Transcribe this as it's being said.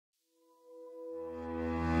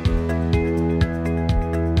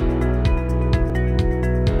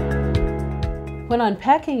When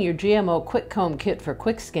unpacking your GMO QuickComb kit for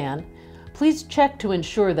QuickScan, please check to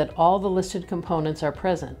ensure that all the listed components are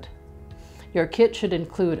present. Your kit should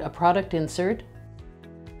include a product insert,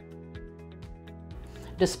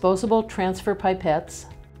 disposable transfer pipettes,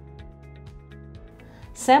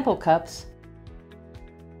 sample cups,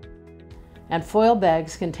 and foil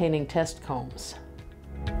bags containing test combs.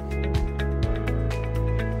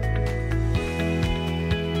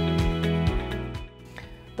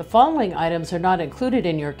 The following items are not included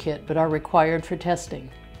in your kit but are required for testing: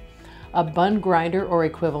 a bun grinder or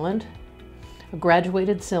equivalent, a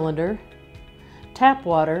graduated cylinder, tap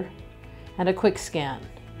water, and a QuickScan.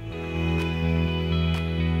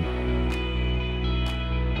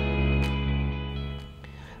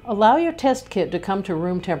 Allow your test kit to come to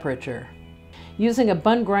room temperature. Using a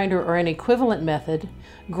bun grinder or an equivalent method,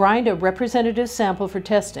 grind a representative sample for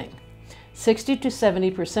testing. 60 to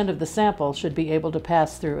 70% of the sample should be able to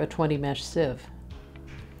pass through a 20 mesh sieve.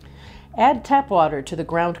 Add tap water to the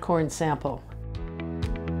ground corn sample.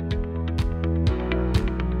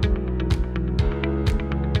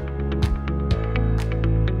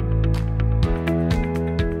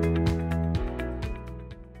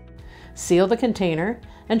 Seal the container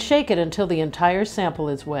and shake it until the entire sample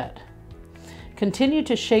is wet. Continue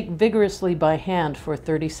to shake vigorously by hand for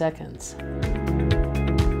 30 seconds.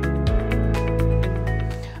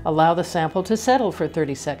 Allow the sample to settle for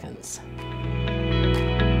 30 seconds.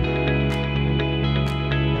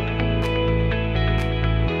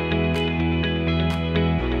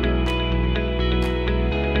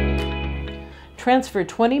 Transfer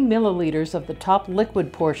 20 milliliters of the top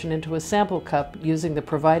liquid portion into a sample cup using the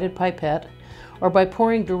provided pipette or by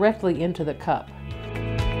pouring directly into the cup.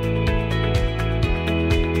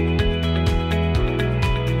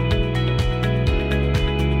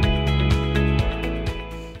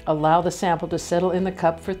 Allow the sample to settle in the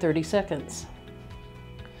cup for 30 seconds.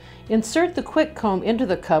 Insert the QuickComb into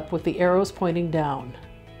the cup with the arrows pointing down.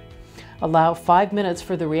 Allow 5 minutes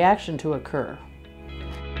for the reaction to occur.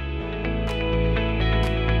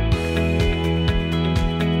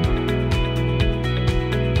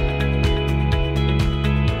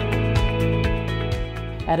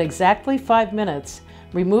 At exactly 5 minutes,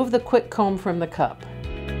 remove the QuickComb from the cup.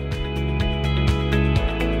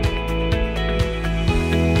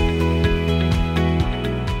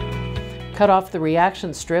 Cut off the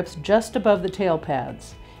reaction strips just above the tail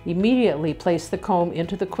pads. Immediately place the comb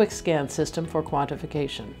into the QuickScan system for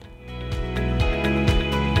quantification.